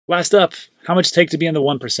Last up, how much it take to be in the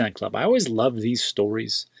 1% club? I always loved these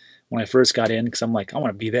stories when I first got in because I'm like, I want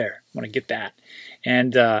to be there. I want to get that.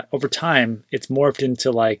 And over time, it's morphed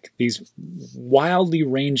into like these wildly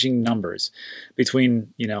ranging numbers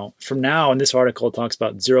between, you know, from now, in this article, it talks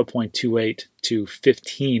about 0.28 to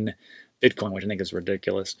 15 Bitcoin, which I think is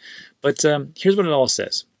ridiculous. But here's what it all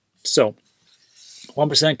says. So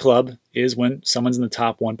 1% club is when someone's in the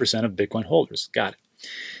top 1% of Bitcoin holders. Got it.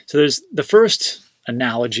 So there's the first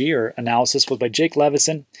analogy or analysis was by Jake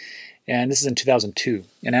Levison, and this is in 2002,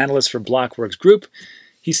 an analyst for Blockworks Group.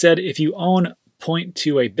 He said, if you own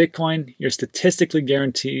 0.28 Bitcoin, you're statistically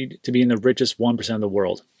guaranteed to be in the richest 1% of the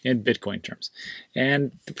world in Bitcoin terms.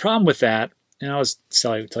 And the problem with that, and I'll just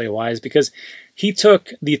tell you why, is because he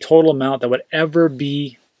took the total amount that would ever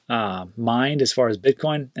be mined as far as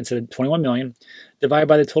Bitcoin, instead of 21 million, divided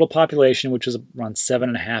by the total population, which was around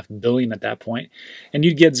 7.5 billion at that point, and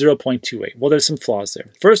you'd get 0.28. Well, there's some flaws there.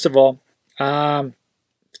 First of all, to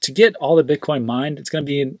get all the Bitcoin mined, it's going to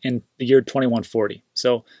be in the year 2140.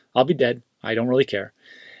 So I'll be dead. I don't really care.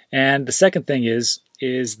 And the second thing is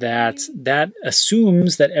that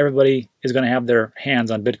assumes that everybody is going to have their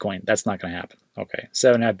hands on Bitcoin. That's not going to happen. Okay,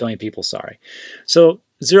 7.5 billion people, sorry. So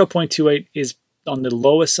 0.28 is on the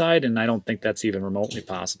lowest side, and I don't think that's even remotely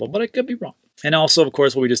possible, but I could be wrong. And also, of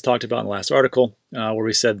course, what we just talked about in the last article, where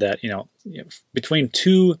we said that, you know, between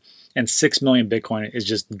 2 and 6 million Bitcoin is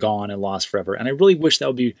just gone and lost forever. And I really wish that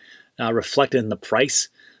would be reflected in the price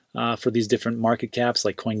for these different market caps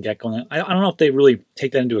like CoinGecko. I don't know if they really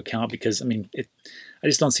take that into account because, I mean, I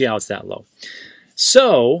just don't see how it's that low.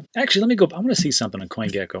 So actually, let me go. I want to see something on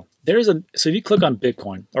CoinGecko. So if you click on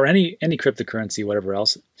Bitcoin or any cryptocurrency, whatever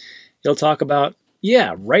else, it'll talk about,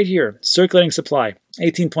 yeah, right here, circulating supply,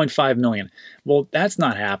 18.5 million. Well, that's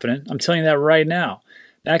not happening. I'm telling you that right now.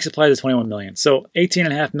 The max supply is 21 million. So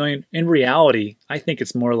 18.5 million, in reality, I think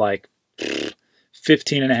it's more like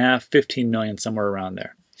 15.5, 15 million, somewhere around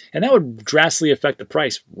there. And that would drastically affect the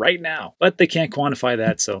price right now. But they can't quantify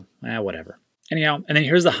that, so whatever. Anyhow, and then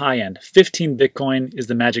here's the high end. 15 Bitcoin is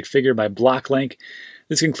the magic figure by Blocklink.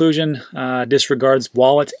 This conclusion disregards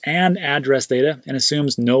wallet and address data and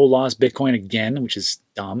assumes no lost Bitcoin again, which is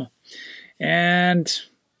dumb. And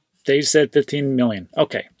they said 15 million.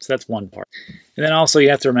 Okay, so that's one part. And then also you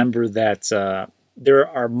have to remember that there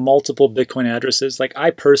are multiple Bitcoin addresses. Like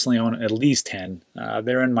I personally own at least 10.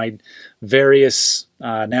 They're in my various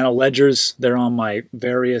nano ledgers. They're on my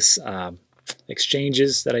various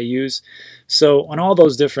exchanges that I use. So on all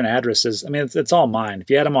those different addresses, I mean, it's all mine. If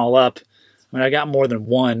you add them all up, I mean, I got more than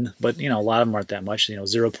one, but, you know, a lot of them aren't that much, you know,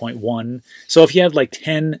 0.1. So if you have like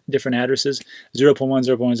 10 different addresses, 0.1,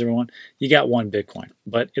 0.01, you got one Bitcoin.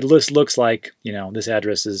 But it looks like, you know, this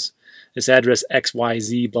address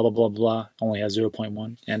XYZ, blah, blah, blah, blah, only has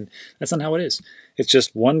 0.1. And that's not how it is. It's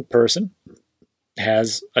just one person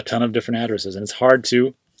has a ton of different addresses, and it's hard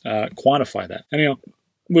to quantify that. And, you know,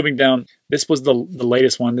 moving down, this was the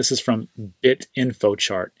latest one. This is from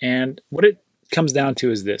BitInfoChart. And what it comes down to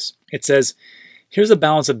is this. It says, here's the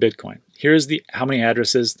balance of Bitcoin. Here's how many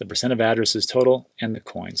addresses, the percent of addresses total, and the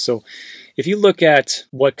coins. So if you look at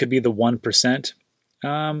what could be the 1%,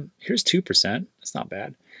 here's 2%. That's not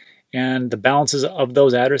bad. And the balances of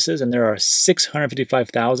those addresses, and there are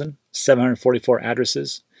 655,744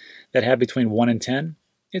 addresses that have between 1 and 10.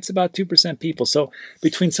 It's about 2% people. So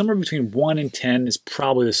somewhere between 1 and 10 is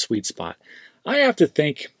probably the sweet spot. I have to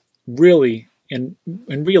think really in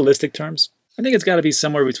realistic terms, I think it's got to be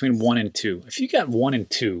somewhere between 1 and 2. If you got 1 and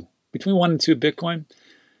 2, between 1 and 2 Bitcoin,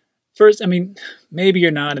 first, I mean, maybe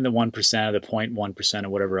you're not in the 1% or the 0.1% or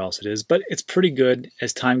whatever else it is, but it's pretty good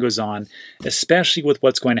as time goes on, especially with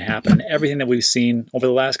what's going to happen and everything that we've seen over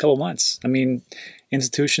the last couple of months. I mean,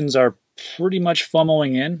 institutions are pretty much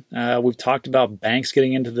FOMOing in. We've talked about banks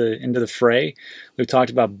getting into the fray. We've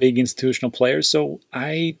talked about big institutional players. So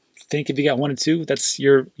I think if you got 1 and 2, that's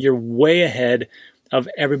you're way ahead of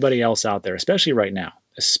everybody else out there, especially right now.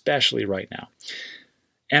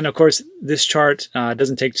 And of course, this chart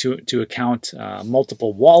doesn't take into account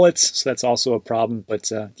multiple wallets, so that's also a problem. But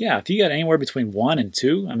yeah, if you got anywhere between 1 and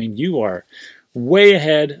 2, I mean, you are way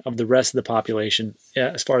ahead of the rest of the population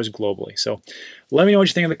as far as globally. So let me know what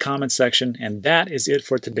you think in the comments section, and that is it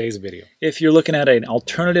for today's video. If you're looking at an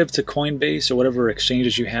alternative to Coinbase or whatever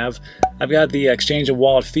exchanges you have, I've got the exchange and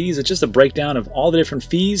wallet fees. It's just a breakdown of all the different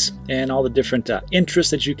fees and all the different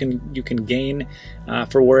interests that you can gain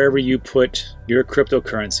for wherever you put your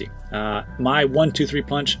cryptocurrency. My 1, 2, 3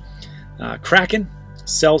 punch, Kraken,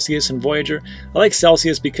 Celsius and Voyager. I like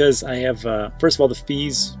Celsius because I have, first of all, the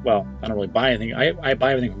fees. Well, I don't really buy anything. I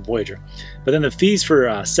buy everything from Voyager. But then the fees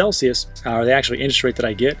for Celsius, or the actual interest rate that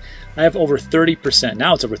I get, I have over 30%.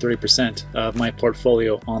 Now it's over 30% of my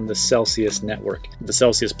portfolio on the Celsius network, the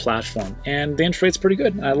Celsius platform. And the interest rate's pretty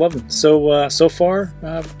good. I love them. So, so far,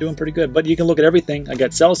 doing pretty good. But you can look at everything. I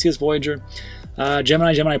got Celsius, Voyager,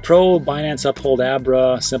 Gemini Pro, Binance Uphold,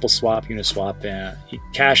 Abra, Simple Swap, Uniswap,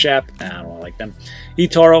 Cash App. I don't like them.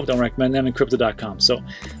 eToro, don't recommend them, and Crypto.com. So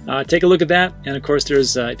take a look at that. And of course,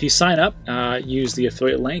 there's if you sign up, use the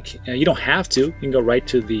affiliate link. You don't have to. You can go right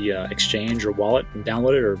to the exchange or wallet and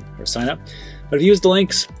download it or sign up. But if you use the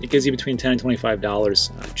links, it gives you between $10 and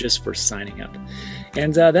 $25 just for signing up.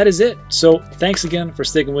 And that is it. So thanks again for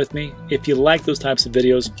sticking with me. If you like those types of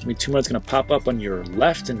videos, I mean, 2 minutes going to pop up on your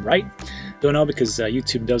left and right. Don't know because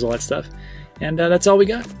YouTube does all that stuff. And that's all we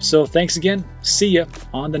got. So thanks again. See ya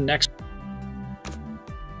on the next